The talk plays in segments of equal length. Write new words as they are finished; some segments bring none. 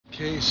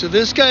Okay, so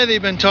this guy they've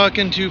been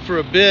talking to for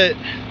a bit.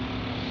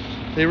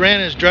 They ran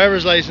his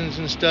driver's license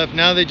and stuff.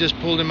 Now they just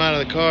pulled him out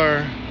of the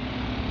car.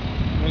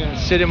 We're gonna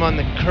sit him on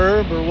the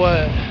curb or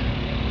what?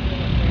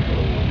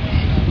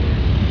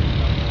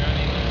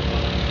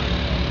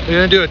 They're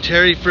gonna do a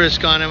Terry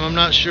frisk on him. I'm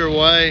not sure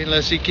why,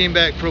 unless he came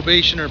back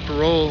probation or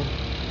parole.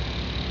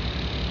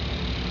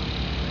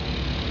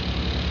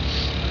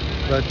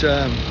 But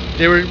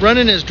they were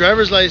running his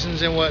driver's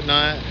license and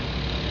whatnot.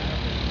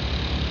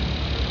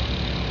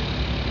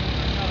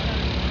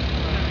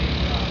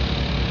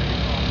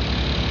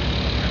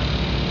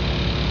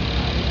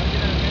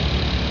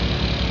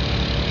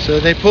 So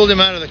they pulled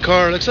him out of the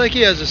car. Looks like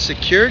he has a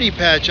security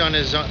patch on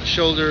his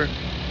shoulder,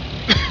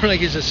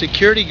 like he's a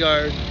security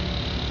guard.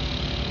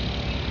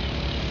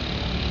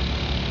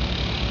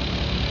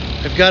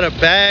 They've got a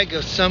bag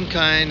of some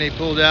kind they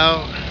pulled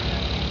out.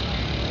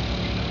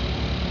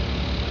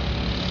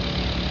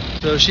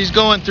 So she's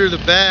going through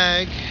the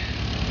bag.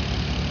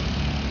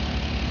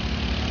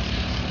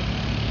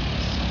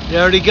 They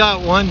already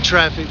got one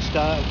traffic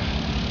stop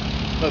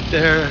up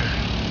there.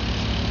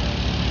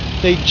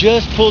 They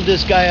just pulled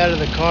this guy out of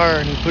the car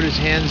and he put his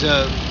hands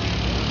up.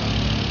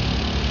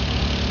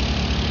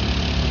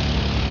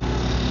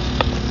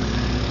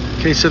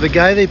 Okay, so the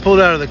guy they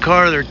pulled out of the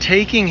car, they're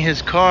taking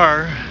his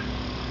car.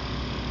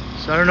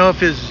 So I don't know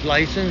if his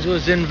license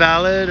was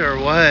invalid or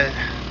what.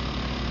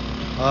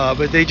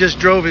 But they just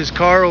drove his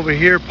car over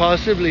here,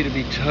 possibly to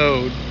be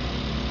towed.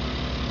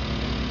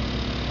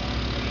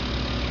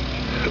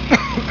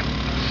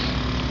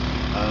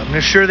 I'm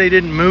sure they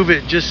didn't move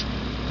it just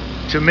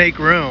to make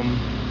room.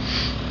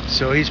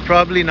 So he's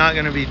probably not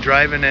going to be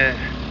driving it.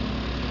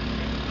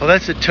 Oh,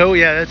 that's a tow.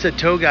 Yeah, that's a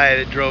tow guy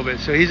that drove it.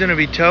 So he's going to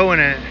be towing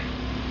it.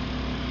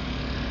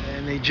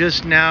 And they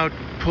just now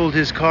pulled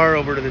his car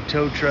over to the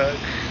tow truck.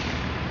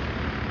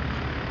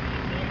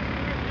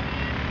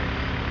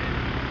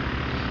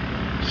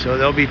 So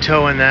they'll be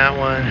towing that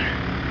one.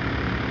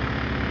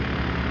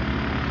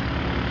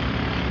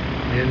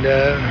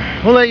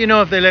 And we'll let you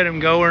know if they let him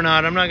go or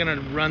not. I'm not going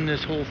to run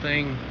this whole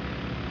thing.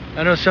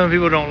 I know some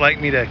people don't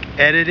like me to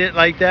edit it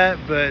like that,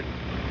 but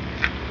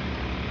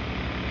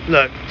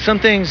look, some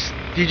things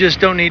you just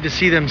don't need to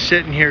see them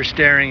sitting here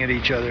staring at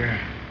each other.